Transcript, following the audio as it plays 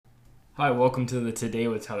Hi, welcome to the Today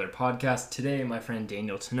with Tyler podcast. Today, my friend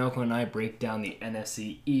Daniel Tinoco and I break down the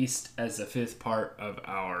NFC East as the fifth part of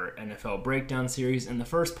our NFL breakdown series and the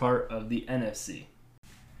first part of the NFC.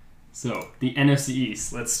 So, the NFC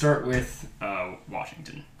East. Let's start with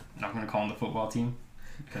Washington. I'm not going to call them the football team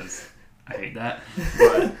because I hate that.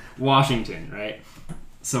 But Washington, right?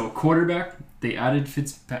 So, quarterback, they added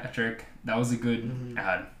Fitzpatrick. That was a good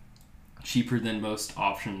add. Cheaper than most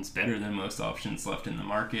options, better than most options left in the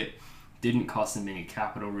market. Didn't cost them any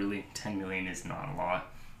capital, really. $10 million is not a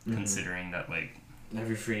lot, considering that,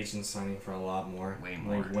 every free agent's signing for a lot more. Way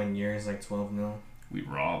more. Like 1 year is like $12 million. We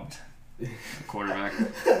robbed the quarterback.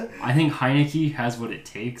 I think Heineke has what it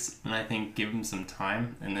takes, and I think give him some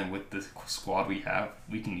time, and then with the squad we have,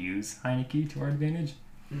 we can use Heineke to our advantage.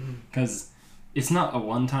 Because it's not a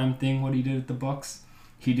one-time thing what he did at the Bucs.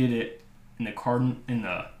 He did it in the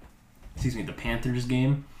Panthers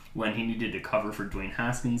game when he needed to cover for Dwayne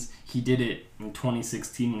Haskins. He did it in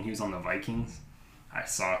 2016 when he was on the Vikings. I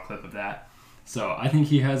saw a clip of that. So I think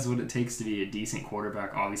he has what it takes to be a decent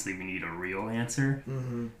quarterback. Obviously, we need a real answer.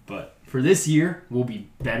 But for this year, we'll be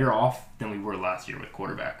better off than we were last year with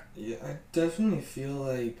quarterback. Yeah, I definitely feel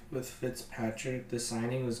like with Fitzpatrick, the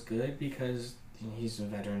signing was good because he's a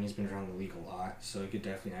veteran. He's been around the league a lot. So he could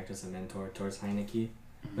definitely act as a mentor towards Heineke,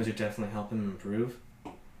 which would definitely help him improve.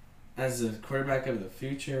 As a quarterback of the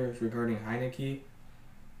future regarding Heineke,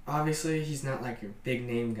 obviously he's not like your big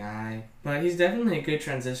name guy, but he's definitely a good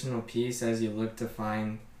transitional piece as you look to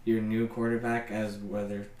find your new quarterback, as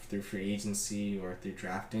whether through free agency or through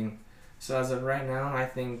drafting. So as of right now, I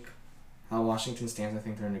think how Washington stands, I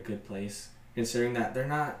think they're in a good place, considering that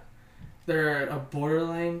they're a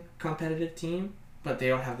borderline competitive team, but they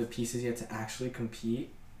don't have the pieces yet to actually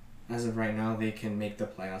compete. As of right now, they can make the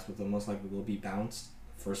playoffs, but they'll most likely will be bounced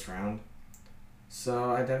first round.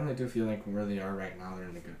 So I definitely do feel like where they are right now, they're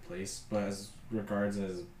in a good place. But as regards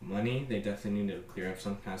as money, they definitely need to clear up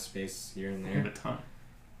some kind of space here and We there. have a ton.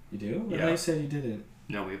 You do? Yeah. I thought you said you didn't.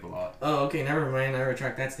 No, we have a lot. Oh, okay, never mind. I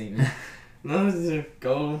retract that statement. No,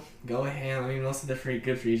 go ahead. I mean, most of the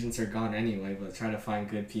good free agents are gone anyway, but try to find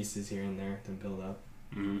good pieces here and there to build up.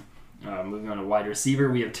 Moving on to wide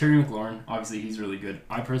receiver, we have Terry McLaurin. Obviously, he's really good.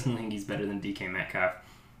 I personally think he's better than DK Metcalf,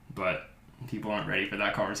 but people aren't ready for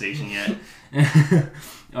that conversation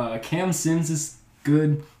yet. Cam Sims is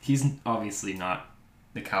good. He's obviously not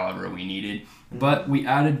the caliber we needed, but we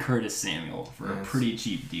added Curtis Samuel for a pretty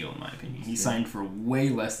cheap deal, in my opinion. He signed for way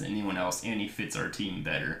less than anyone else, and he fits our team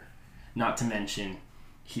better. Not to mention,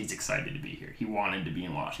 he's excited to be here. He wanted to be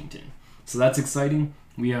in Washington. So that's exciting.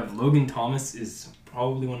 We have Logan Thomas is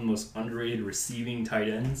probably one of the most underrated receiving tight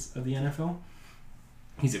ends of the NFL.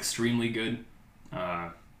 He's extremely good.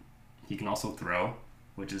 He can also throw,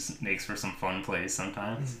 which makes for some fun plays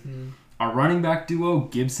sometimes. Our running back duo,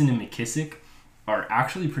 Gibson and McKissick, are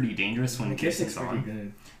actually pretty dangerous when Gibson's on.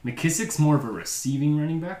 Good. McKissick's more of a receiving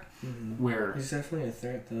running back, where he's definitely a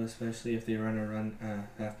threat though, especially if they run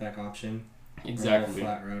a halfback option. Exactly. Or a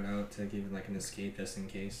flat route out to give like an escape just in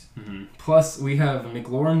case. Plus, we have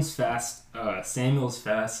McLaurin's fast, Samuel's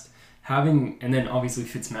fast, and then obviously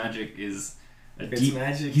Fitzmagic is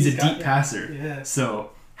he's a deep passer. Yeah. So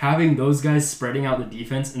having those guys spreading out the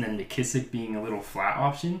defense and then McKissick being a little flat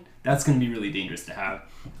option, that's going to be really dangerous to have.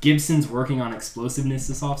 Gibson's working on explosiveness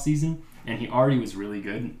this offseason, and he already was really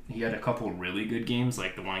good. He had a couple really good games,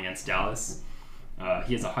 like the one against Dallas.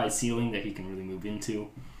 He has a high ceiling that he can really move into.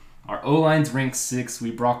 Our O-line's ranked 6. We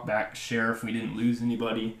brought back Sheriff. We didn't lose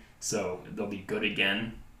anybody, so they'll be good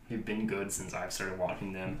again. They've been good since I've started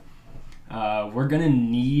watching them. We're going to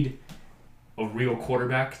need a real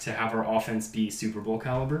quarterback to have our offense be Super Bowl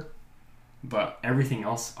caliber, but everything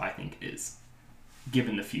else I think is,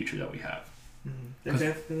 given the future that we have. They're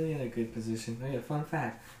definitely in a good position. Oh yeah, fun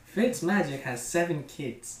fact: Fitzmagic has 7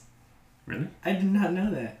 kids. Really? I did not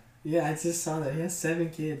know that. Yeah, I just saw that he has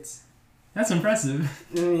 7 kids. That's impressive.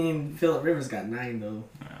 I mean, Phillip Rivers got 9 though.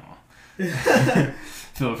 Oh.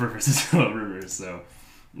 Phillip Rivers is Phillip Rivers. So,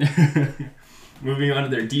 moving on to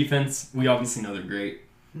their defense, we obviously know they're great.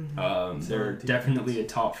 They're definitely a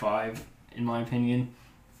top 5 in my opinion.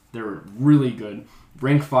 They're really good.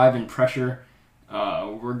 Rank 5 in pressure.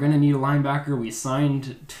 We're going to need a linebacker. We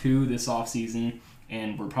signed 2 this offseason,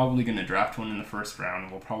 and we're probably going to draft one in the first round.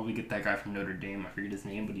 We'll probably get that guy from Notre Dame. I forget his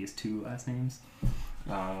name, but he has 2 last names.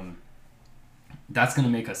 That's going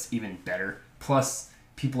to make us even better. Plus,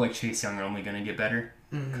 people like Chase Young are only going to get better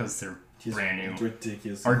because they're brand new.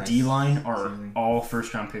 Ridiculous. Our D-line are all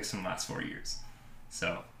first-round picks from the last 4 years.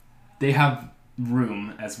 So they have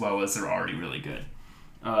room as well as they're already really good.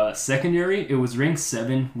 Secondary, it was ranked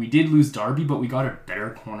 7. We did lose Darby, but we got a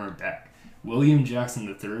better cornerback. William Jackson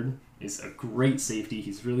III is a great safety.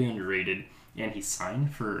 He's really underrated, and he's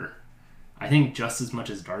signed for, I think, just as much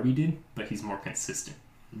as Darby did, but he's more consistent.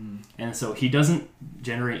 And so he doesn't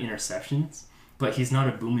generate interceptions, but he's not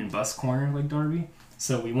a boom and bust corner like Darby.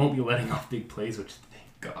 So we won't be letting off big plays, which thank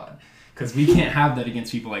God, because we can't have that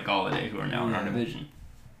against people like Galladay who are now in our division.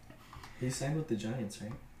 He signed with the Giants,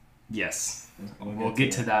 right? Yes. We'll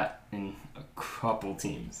get to that in a couple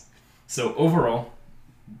teams. So overall,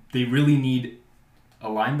 they really need a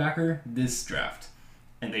linebacker this draft,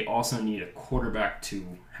 and they also need a quarterback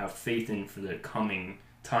to have faith in for the coming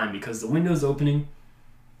time, because the window's opening,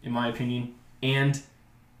 in my opinion, and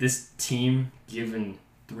this team, given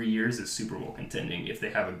 3 years, is Super Bowl contending if they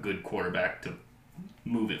have a good quarterback to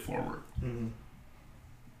move it forward. Mm-hmm.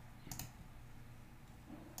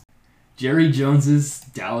 Jerry Jones's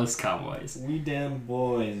Dallas Cowboys. We damn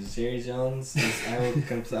boys. Jerry Jones,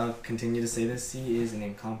 I'll continue to say this, he is an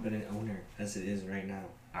incompetent owner, as it is right now.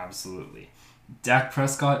 Absolutely. Dak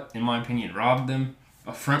Prescott, in my opinion, robbed them.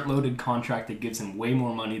 A front-loaded contract that gives him way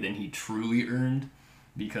more money than he truly earned,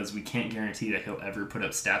 because we can't guarantee that he'll ever put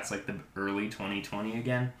up stats like the early 2020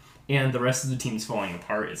 again. And the rest of the team's falling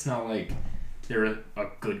apart. It's not like they're a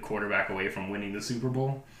good quarterback away from winning the Super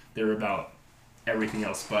Bowl. They're about everything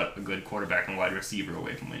else but a good quarterback and wide receiver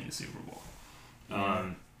away from winning the Super Bowl.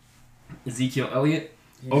 Ezekiel Elliott,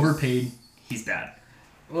 overpaid. He's bad.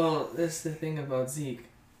 Well, that's the thing about Zeke.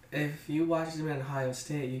 If you watched him at Ohio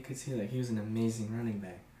State, you could see he was an amazing running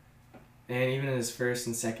back. And even in his first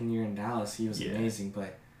and second year in Dallas, he was amazing.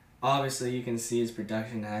 But obviously, you can see his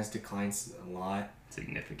production has declined a lot.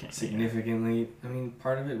 Significantly. Yeah. I mean,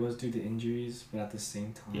 part of it was due to injuries, but at the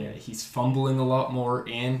same time... Yeah, he's fumbling a lot more,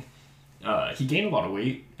 and he gained a lot of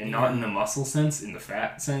weight, and not in the muscle sense, in the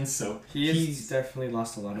fat sense. So he's definitely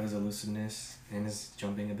lost a lot of his elusiveness and his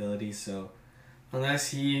jumping ability. So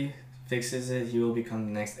unless he fixes it, he will become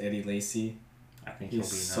the next Eddie Lacy. I think he'll be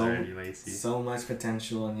another Eddie Lacy. So much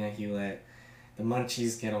potential, and yet he let the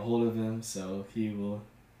munchies get a hold of him, so he will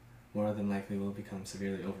more than likely will become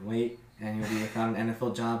severely overweight, and he'll be without an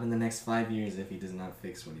NFL job in the next 5 years if he does not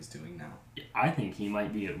fix what he's doing now. I think he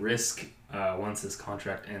might be at risk once his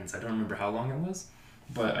contract ends. I don't remember how long it was,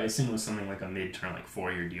 but I assume it was something like a midterm,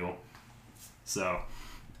 4-year deal. So,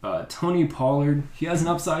 Tony Pollard, he has an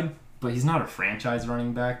upside, but he's not a franchise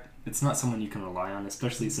running back. It's not someone you can rely on,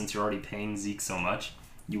 especially since you're already paying Zeke so much.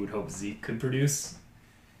 You would hope Zeke could produce.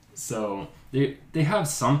 So, they have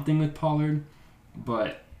something with Pollard,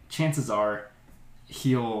 but chances are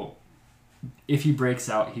if he breaks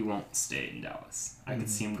out, he won't stay in Dallas. I could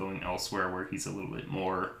see him going elsewhere where he's a little bit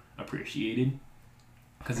more appreciated,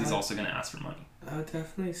 because he's also going to ask for money. I would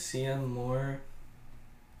definitely see him more...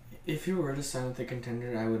 If you were to sign with a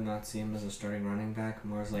contender, I would not see him as a starting running back,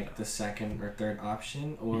 more as the second or third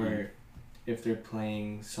option, or if they're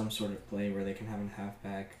playing some sort of play where they can have a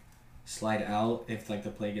halfback slide out if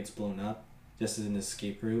the play gets blown up, just as an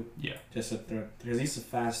escape route. Yeah. Just because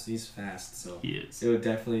he's fast, so he is. It would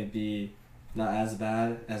definitely be not as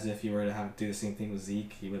bad as if you were to have to do the same thing with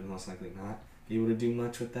Zeke. He would most likely not be able to do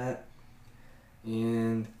much with that.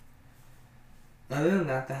 And other than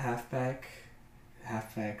that, the halfback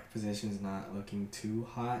position is not looking too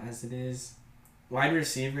hot as it is. Wide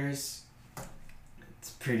receivers,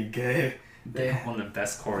 it's pretty good. They have one of the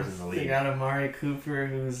best cores in the league. They got Amari Cooper,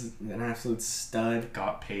 who's an absolute stud.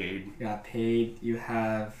 Got paid. You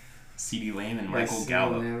have CeeDee Lamb and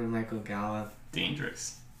Michael Gallup.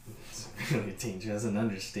 Dangerous. It's really dangerous. That's an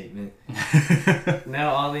understatement.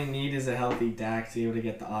 Now all they need is a healthy Dak to be able to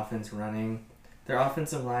get the offense running. Their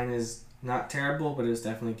offensive line is not terrible, but it's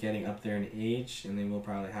definitely getting up there in age, and they will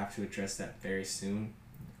probably have to address that very soon,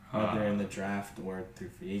 whether in the draft or through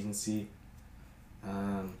free agency.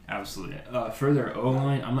 Absolutely. Further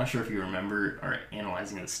O-line, I'm not sure if you remember or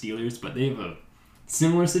analyzing the Steelers, but they have a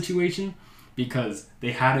similar situation because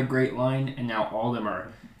they had a great line, and now all of them are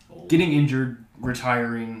getting injured,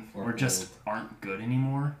 retiring, or just aren't good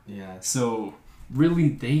anymore. Yeah. So really,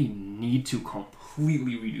 they need to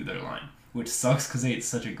completely redo their line, which sucks because it's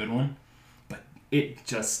such a good one. But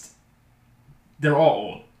they're all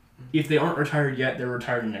old. If they aren't retired yet, they're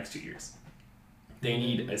retired in the next 2 years. They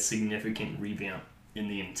need a significant revamp in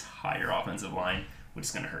the entire offensive line, which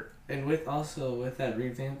is going to hurt. And with that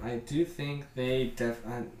revamp, I do think I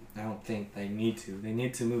don't think they need to. They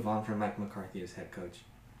need to move on from Mike McCarthy as head coach.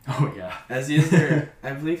 Oh, yeah. As he is there,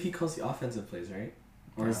 I believe he calls the offensive plays, right?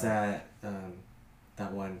 Or is that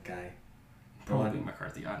that one guy? Probably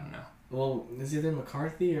McCarthy, I don't know. Well, is it either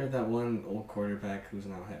McCarthy or that one old quarterback who's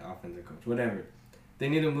now head offensive coach? Whatever. They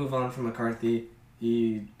need to move on from McCarthy.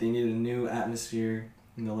 They need a new atmosphere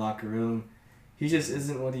in the locker room. He just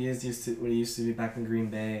isn't what he used to be back in Green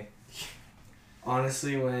Bay.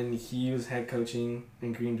 Honestly, when he was head coaching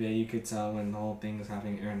in Green Bay, you could tell when the whole thing was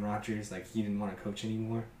happening. Aaron Rodgers, like, he didn't want to coach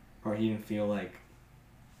anymore, or he didn't feel like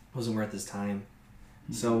it wasn't worth his time.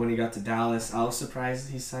 So when he got to Dallas, I was surprised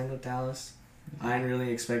he signed with Dallas. I didn't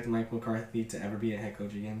really expect Mike McCarthy to ever be a head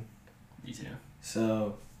coach again. Me too.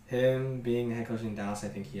 So him being the head coach in Dallas, I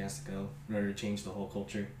think he has to go in order to change the whole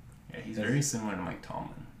culture. Yeah, he's very similar to Mike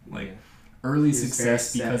Tomlin. Like, Yeah. early He was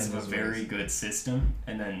success very set because in of a his very ways. good system,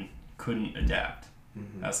 and then couldn't adapt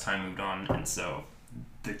Mm-hmm. as time moved on, and so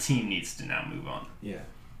the team needs to now move on. Yeah.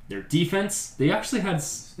 Their defense, they actually had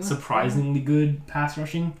surprisingly good pass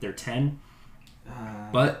rushing. They're 10,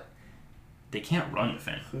 but they can't run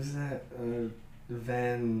defend. Who's that? The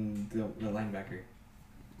linebacker.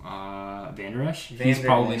 Van Der Esch? Van He's Der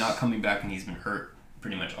probably Esch. not coming back, and he's been hurt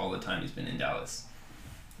pretty much all the time he's been in Dallas.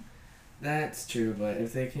 That's true, but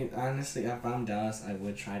if they can, honestly, if I'm Dallas, I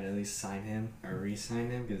would try to at least sign him or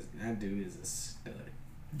re-sign him because that dude is a stud.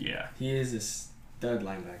 Yeah. He is a stud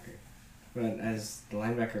linebacker. But as the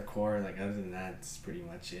linebacker core, like, other than that, it's pretty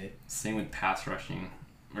much it. Same with pass rushing,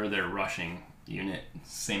 or their rushing unit.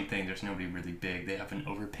 Same thing. There's nobody really big. They have an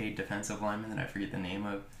overpaid defensive lineman that I forget the name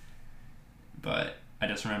of, but I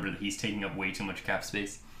just remember that he's taking up way too much cap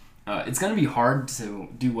space. It's going to be hard to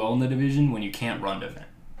do well in the division when you can't run defend.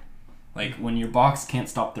 Like, when your box can't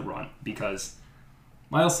stop the run, because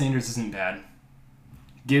Miles Sanders isn't bad.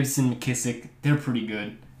 Gibson, McKissick, they're pretty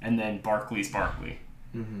good. And then Barkley's Barkley.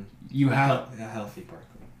 Mm-hmm. You have, a healthy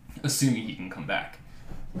Barkley. assuming he can come back.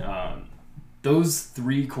 Those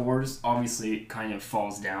three cores obviously kind of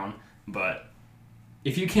falls down, but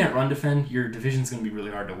if you can't run defend, your division's going to be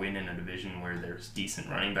really hard to win in a division where there's decent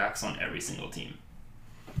running backs on every single team.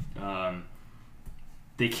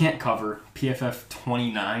 They can't cover. PFF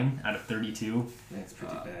 29 out of 32. That's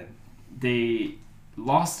pretty bad. They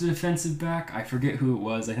lost a defensive back. I forget who it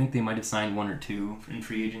was. I think they might have signed one or two in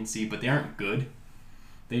free agency, but they aren't good.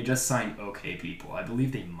 They just signed okay people. I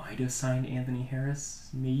believe they might have signed Anthony Harris,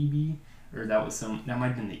 maybe, or that might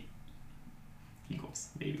have been the Eagles,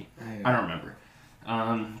 maybe. I don't remember.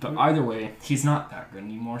 But either way, he's not that good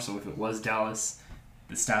anymore. So if it was Dallas,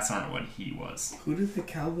 the stats aren't what he was. Who did the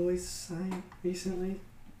Cowboys sign recently?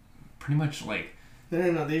 Pretty much like.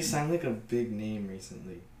 No. They signed like a big name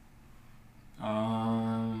recently.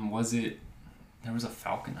 Was it? There was a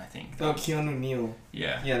Falcon, I think. Oh, Keanu Neal.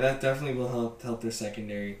 Yeah. Yeah, that definitely will help their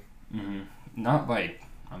secondary. Mm-hmm. Not by.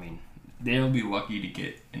 I mean, they'll be lucky to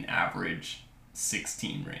get an average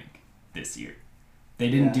 16 rank this year. They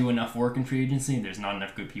didn't do enough work in free agency, and there's not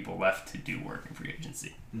enough good people left to do work in free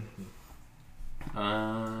agency. Mm-hmm.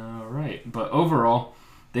 Right. But overall,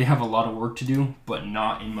 they have a lot of work to do, but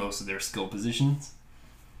not in most of their skill positions.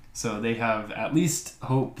 So they have at least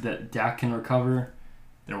hope that Dak can recover.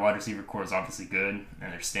 Their wide receiver core is obviously good,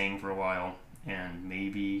 and they're staying for a while. And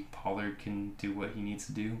maybe Pollard can do what he needs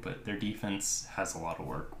to do, but their defense has a lot of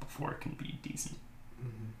work before it can be decent.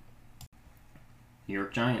 Mm-hmm. New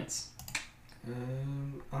York Giants.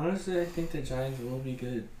 Honestly, I think the Giants will be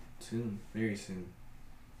good soon, very soon.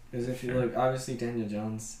 Because if you look, obviously Daniel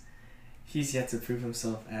Jones, he's yet to prove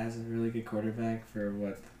himself as a really good quarterback for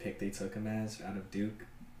what the pick they took him as out of Duke.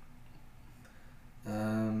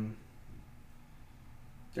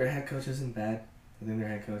 Their head coach isn't bad. I think their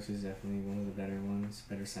head coach is definitely one of the better ones,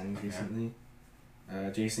 better signings recently.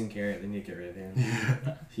 Jason Garrett, they need to get rid of him.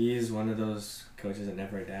 He is one of those coaches that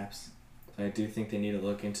never adapts. So I do think they need to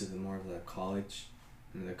look into more of the college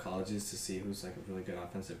and the colleges to see who's like a really good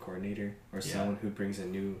offensive coordinator or someone who brings a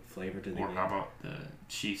new flavor to the game. Or how about the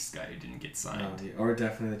Chiefs guy who didn't get signed? Or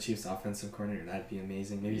definitely the Chiefs offensive coordinator. That'd be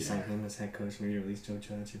amazing. Maybe sign him as head coach. Maybe release Joe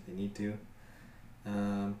Judge if they need to.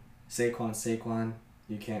 Saquon.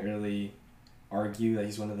 You can't really argue that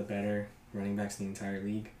he's one of the better running backs in the entire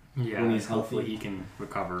league. Yeah, when he's hopefully healthy. he can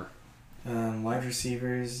recover. Wide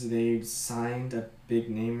receivers, they signed a big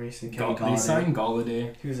name recently. They signed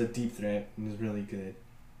Galladay. He was a deep threat and was really good.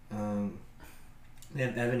 They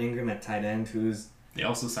have Evan Ingram at tight end, They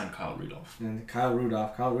also signed Kyle Rudolph. And Kyle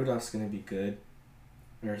Rudolph's going to be good.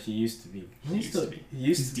 Or he used to be. He used to be.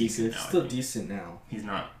 He's decent now, He's still decent now. He's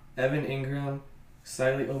not. Evan Ingram,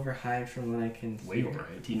 slightly overhyped from what I can Way hear.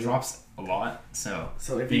 overhyped. He drops a lot, so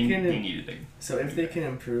if they needed it. So if they can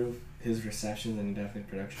improve his receptions, then definitely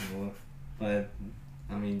production will. But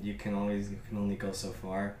I mean, you can only go so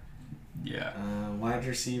far. Yeah. Wide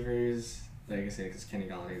receivers, like I said, because Kenny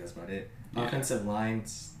Galladay, that's about it. Yeah. Offensive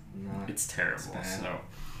line's not. It's terrible. It's So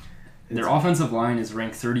their offensive line is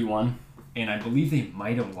ranked 31, and I believe they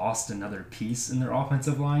might have lost another piece in their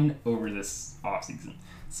offensive line over this offseason.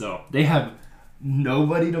 So they have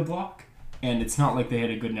nobody to block, and it's not like they had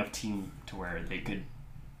a good enough team to where they could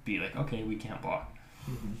be like, okay, we can't block.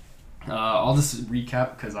 Mm-hmm. I'll just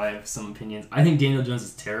recap because I have some opinions. I think Daniel Jones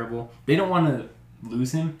is terrible. They don't want to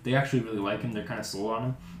lose him. They actually really like him. They're kind of sold on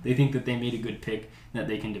him. They think that they made a good pick, that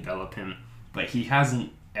they can develop him. But he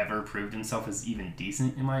hasn't ever proved himself as even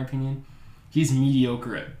decent, in my opinion. He's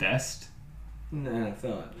mediocre at best. In the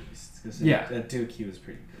NFL, at least. Because Yeah. At Duke, he was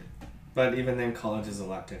pretty good. But even then, college is a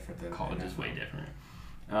lot different than College is NFL. way different.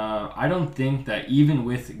 I don't think that even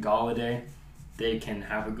with Galladay, they can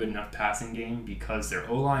have a good enough passing game because their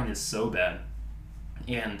O-line is so bad.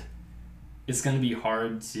 And it's going to be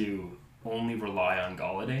hard to only rely on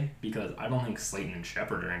Galladay because I don't think Slayton and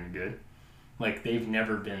Shepard are any good. Like, they've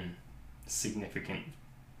never been significant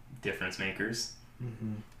difference makers.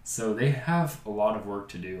 Mm-hmm. So they have a lot of work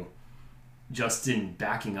to do just in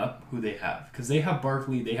backing up who they have. Because they have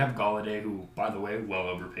Barkley, they have Galladay, who, by the way, well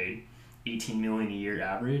overpaid. $18 million a year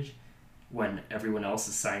average when everyone else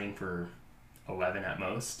is signing for 11 at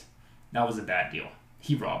most. That was a bad deal.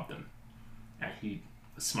 He robbed them. And he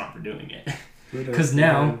was smart for doing it. Because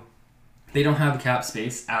now they don't have cap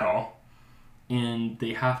space at all. And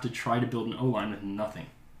they have to try to build an O-line with nothing.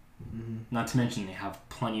 Mm-hmm. Not to mention they have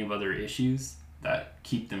plenty of other issues that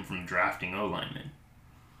keep them from drafting O-linemen.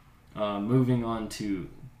 Moving on to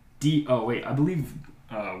I believe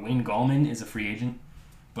Wayne Gallman is a free agent,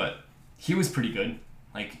 but he was pretty good.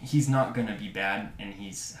 Like, he's not going to be bad, and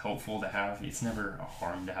he's helpful to have. It's never a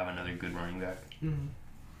harm to have another good running back. Mm-hmm.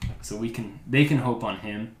 So they can hope on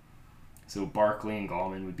him. So Barkley and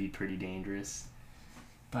Gallman would be pretty dangerous.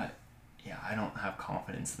 But, yeah, I don't have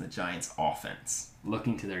confidence in the Giants' offense.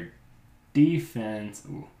 Looking to their defense...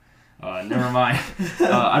 never mind.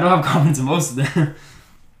 I don't have confidence in most of them.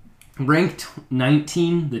 Ranked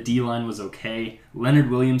 19, the D-line was okay. Leonard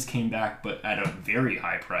Williams came back, but at a very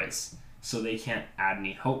high price. So they can't add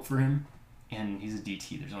any hope for him. And he's a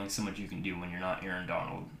DT. There's only so much you can do when you're not Aaron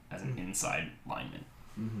Donald as an inside lineman.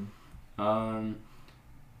 Mm-hmm.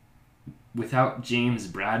 Without James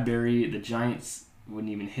Bradbury, the Giants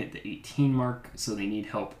wouldn't even hit the 18 mark, so they need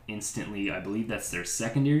help instantly. I believe that's their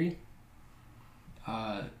secondary.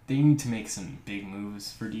 They need to make some big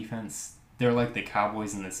moves for defense. They're like the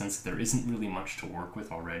Cowboys in the sense that there isn't really much to work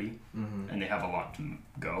with already, and they have a lot to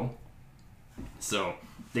go. So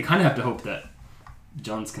they kind of have to hope that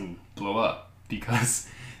Jones can blow up because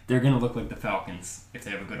they're going to look like the Falcons if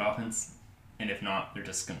they have a good offense, and if not, they're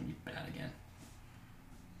just going to be bad again.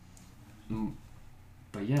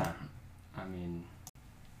 But yeah, I mean,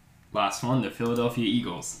 last one, the Philadelphia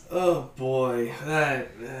Eagles. Oh boy, that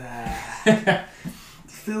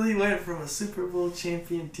Philly went from a Super Bowl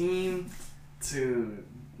champion team to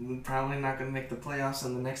probably not going to make the playoffs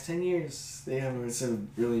in the next 10 years. They have a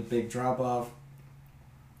really big drop off.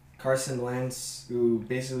 Carson Wentz, who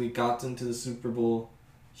basically got them to the Super Bowl,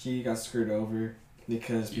 he got screwed over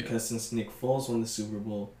because since Nick Foles won the Super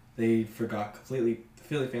Bowl, they forgot completely. The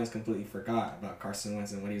Philly fans completely forgot about Carson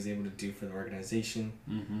Wentz and what he was able to do for the organization.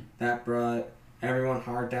 Mm-hmm. That brought everyone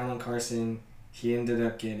hard down on Carson. He ended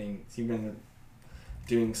up doing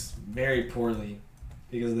very poorly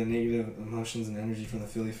because of the negative emotions and energy from the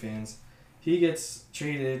Philly fans. He gets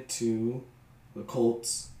traded to the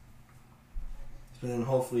Colts. But then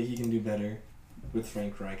hopefully he can do better with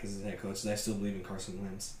Frank Reich as his head coach. I still believe in Carson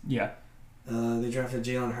Wentz. Yeah. They drafted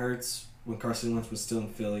Jalen Hurts when Carson Wentz was still in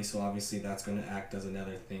Philly, so obviously that's going to act as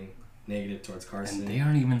another thing negative towards Carson. And they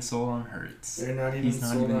aren't even sold on Hurts. They're not even He's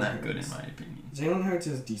not sold even on that Hurts. good in my opinion. Jalen Hurts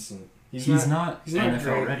is decent. He's not NFL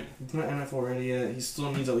great. ready. He's not NFL ready yet. He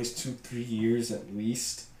still needs at least 2-3 years at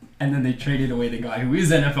least. And then they traded away the guy who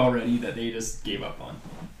is NFL ready that they just gave up on.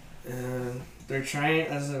 And they're trying,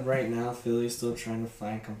 as of right now, Philly's still trying to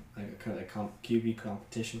find QB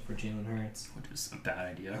competition for Jalen Hurts. Which is a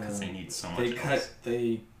bad idea because they need so much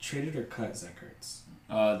They traded or cut Zach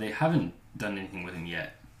Ertz. They haven't done anything with him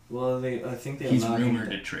yet. Well, I think they He's allowed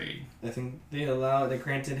rumored him to trade. I think they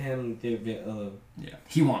granted him Yeah,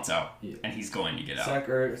 he wants out, and he's going to get out. Zach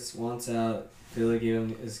Ertz wants out. Philly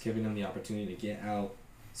is giving him the opportunity to get out.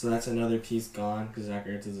 So that's another piece gone because Zach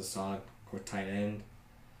Ertz is a solid tight end.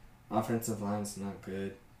 Offensive line's not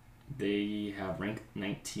good. They have ranked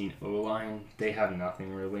 19 O-line. They have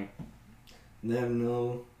nothing really. They have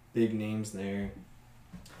no big names there.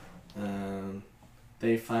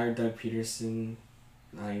 They fired Doug Peterson.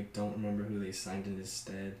 I don't remember who they signed in his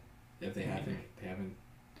stead. If they haven't.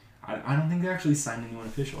 I don't think they actually signed anyone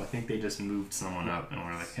official. I think they just moved someone up and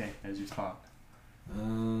were like, hey, there's your spot.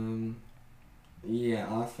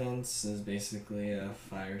 Yeah, offense is basically a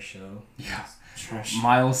fire show. Yeah. It's trash.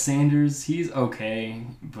 Miles Sanders, he's okay,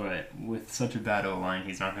 but with such a bad O-line,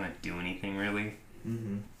 he's not going to do anything really.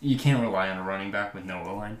 Mm-hmm. You can't rely on a running back with no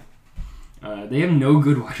O-line. They have no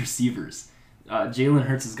good wide receivers. Jalen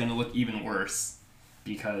Hurts is going to look even worse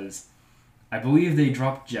because I believe they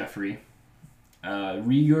dropped Jeffrey.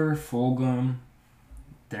 Rieger, Fulgham,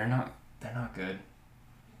 they're not good.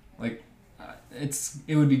 Like,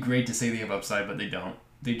 it would be great to say they have upside, but they don't.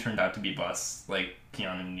 They turned out to be busts, like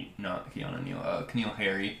N'Keal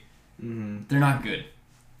Harry. Mm-hmm. They're not good.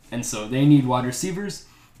 And so they need wide receivers.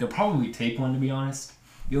 They'll probably take one, to be honest.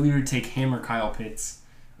 You'll either take him or Kyle Pitts.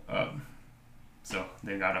 So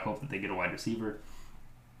they got to hope that they get a wide receiver.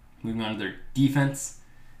 Moving on to their defense.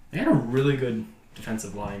 They had a really good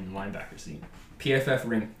defensive line and linebacker scene. PFF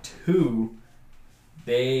ranked 2.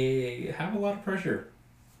 They have a lot of pressure.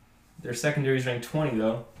 Their secondary is ranked 20,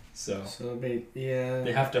 though. So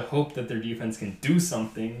they have to hope that their defense can do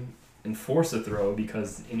something and force a throw,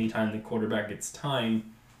 because anytime the quarterback gets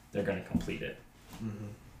time, they're going to complete it. Mm-hmm.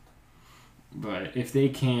 But if they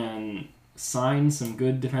can sign some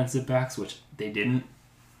good defensive backs, which they didn't,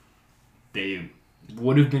 they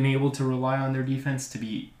would have been able to rely on their defense to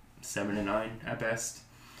be 7-9 at best.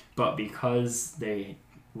 But because they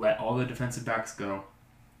let all the defensive backs go,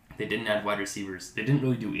 they didn't add wide receivers, they didn't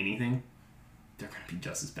really do anything, they're going to be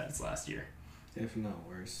just as bad as last year. If not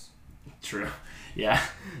worse. True. Yeah,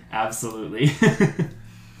 absolutely.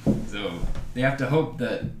 So they have to hope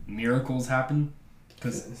that miracles happen,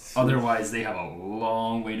 because otherwise they have a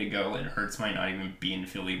long way to go, and Hurts might not even be in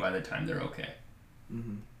Philly by the time they're okay.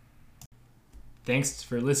 Mm-hmm. Thanks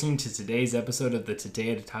for listening to today's episode of the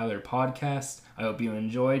Today to Tyler podcast. I hope you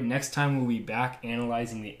enjoyed. Next time we'll be back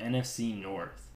analyzing the NFC North.